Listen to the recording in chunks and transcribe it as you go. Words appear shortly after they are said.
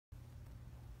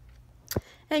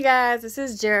Hey guys, this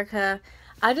is Jerika.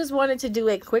 I just wanted to do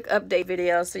a quick update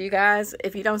video. So you guys,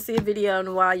 if you don't see a video in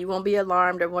a while, you won't be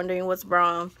alarmed or wondering what's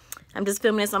wrong. I'm just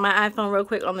filming this on my iPhone real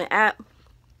quick on the app.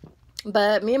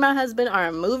 But me and my husband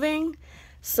are moving.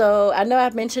 So I know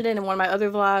I've mentioned it in one of my other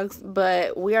vlogs,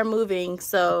 but we are moving.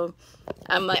 So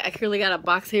I currently got a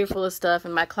box here full of stuff,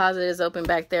 and my closet is open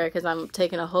back there because I'm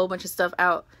taking a whole bunch of stuff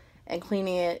out and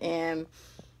cleaning it. And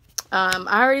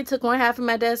I already took one half of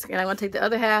my desk, and I'm going to take the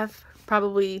other half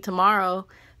probably tomorrow.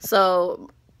 So,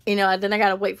 you know, then I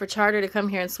gotta wait for Charter to come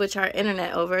here and switch our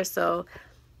internet over. So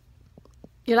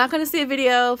you're not gonna see a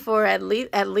video for at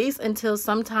least until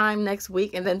sometime next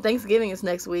week, and then Thanksgiving is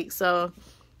next week. So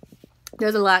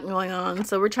there's a lot going on.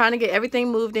 So we're trying to get everything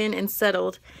moved in and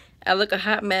settled. I look a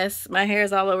hot mess. My hair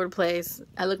is all over the place.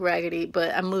 I look raggedy,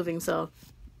 but I'm moving, so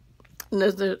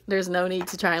there's no need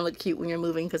to try and look cute when you're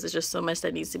moving because there's just so much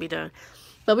that needs to be done.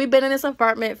 But we've been in this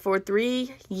apartment for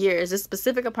 3 years, this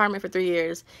specific apartment for 3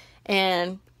 years.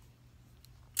 And,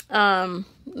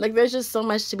 like, there's just so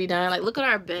much to be done. Like, look at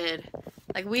our bed.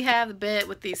 Like, we have the bed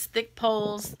with these thick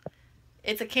poles.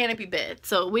 It's a canopy bed.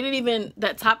 So we didn't even,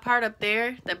 that top part up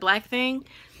there, that black thing,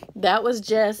 that was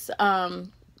just,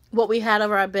 what we had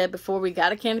over our bed before we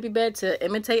got a canopy bed to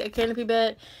imitate a canopy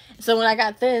bed. So when I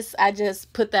got this, I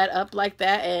just put that up like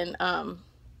that. And,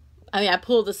 I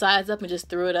pulled the sides up and just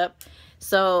threw it up.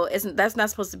 So that's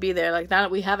not supposed to be there. Like, now that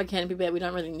we have a canopy bed, we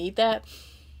don't really need that.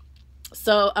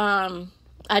 So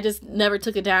I just never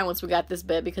took it down once we got this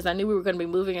bed because I knew we were going to be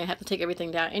moving and have to take everything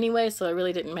down anyway, so it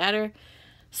really didn't matter.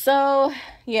 So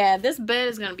yeah, this bed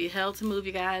is going to be hell to move,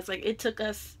 you guys. Like, it took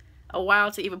us a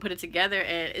while to even put it together,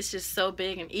 and it's just so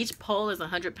big, and each pole is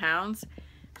 100 pounds.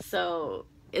 So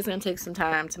it's going to take some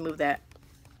time to move that.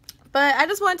 But I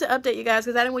just wanted to update you guys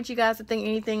because I didn't want you guys to think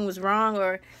anything was wrong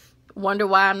or wonder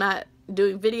why I'm not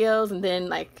doing videos and then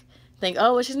like think,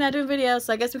 oh, well, she's not doing videos,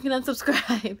 so I guess we can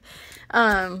unsubscribe.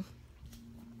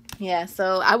 Yeah,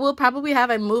 so I will probably have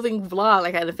a moving vlog,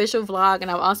 like an official vlog, and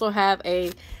I'll also have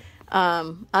a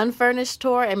unfurnished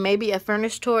tour and maybe a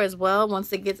furnished tour as well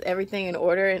once it gets everything in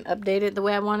order and updated the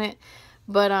way I want it.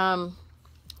 But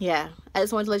yeah, I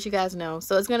just wanted to let you guys know.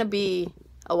 So it's gonna be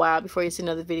a while before you see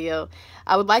another video.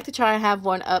 I would like to try and have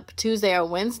one up Tuesday or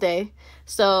Wednesday.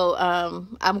 So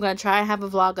I'm gonna try and have a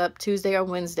vlog up Tuesday or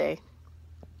Wednesday.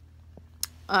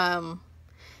 And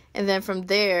then from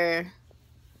there,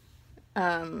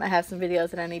 I have some videos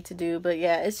that I need to do. But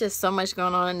yeah, it's just so much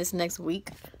going on in this next week.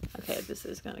 Okay, this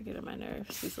is gonna get on my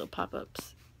nerves, these little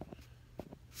pop-ups.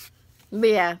 But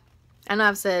yeah, I know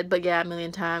I've said but yeah a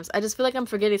million times. I just feel like I'm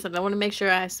forgetting something. I want to make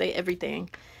sure I say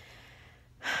everything.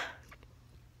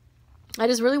 I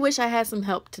just really wish I had some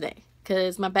help today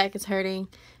because my back is hurting,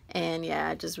 and yeah,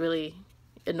 I just really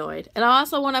annoyed. And I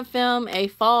also want to film a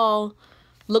fall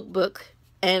lookbook,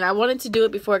 and I wanted to do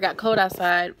it before it got cold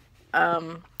outside. I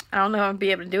don't know if I'll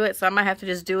be able to do it, so I might have to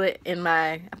just do it in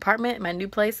my apartment, my new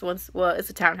place. Well, it's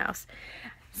a townhouse.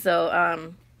 So,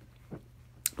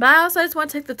 but I also just want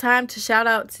to take the time to shout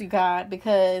out to God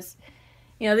because,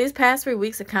 you know, these past 3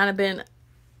 weeks have kind of been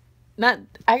not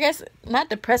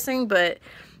depressing, but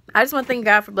I just want to thank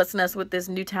God for blessing us with this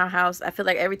new townhouse. I feel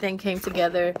like everything came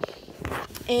together,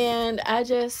 and I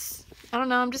don't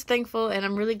know, I'm just thankful, and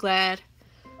I'm really glad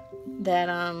that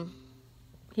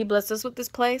he blessed us with this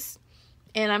place,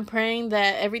 and I'm praying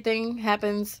that everything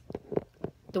happens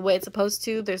the way it's supposed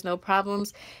to. There's no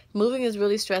problems. Moving is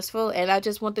really stressful, and I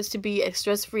just want this to be as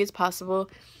stress-free as possible.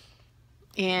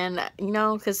 And, you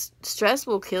know, because stress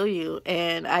will kill you,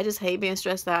 and I just hate being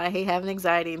stressed out. I hate having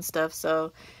anxiety and stuff,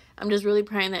 so I'm just really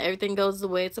praying that everything goes the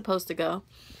way it's supposed to go.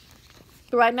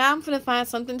 But right now, I'm going to find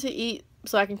something to eat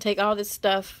so I can take all this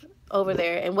stuff over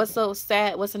there. And what's so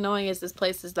sad, what's annoying is this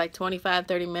place is like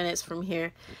 25-30 minutes from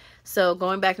here. So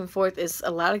going back and forth is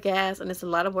a lot of gas and it's a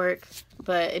lot of work,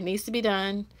 but it needs to be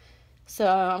done. So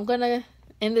I'm going to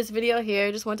end this video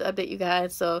here. Just want to update you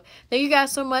guys. So thank you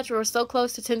guys so much. We're so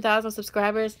close to 10,000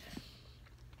 subscribers.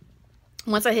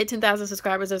 Once I hit 10,000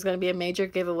 subscribers, there's going to be a major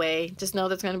giveaway. Just know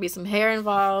there's going to be some hair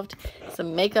involved,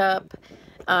 some makeup,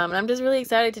 and I'm just really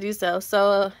excited to do so.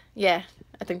 So, yeah,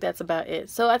 I think that's about it.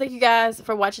 So, I thank you guys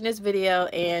for watching this video,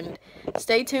 and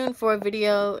stay tuned for a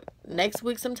video next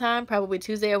week sometime, probably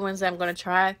Tuesday or Wednesday. I'm going to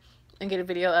try and get a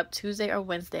video up Tuesday or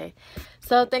Wednesday.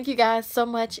 So, thank you guys so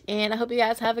much, and I hope you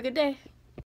guys have a good day.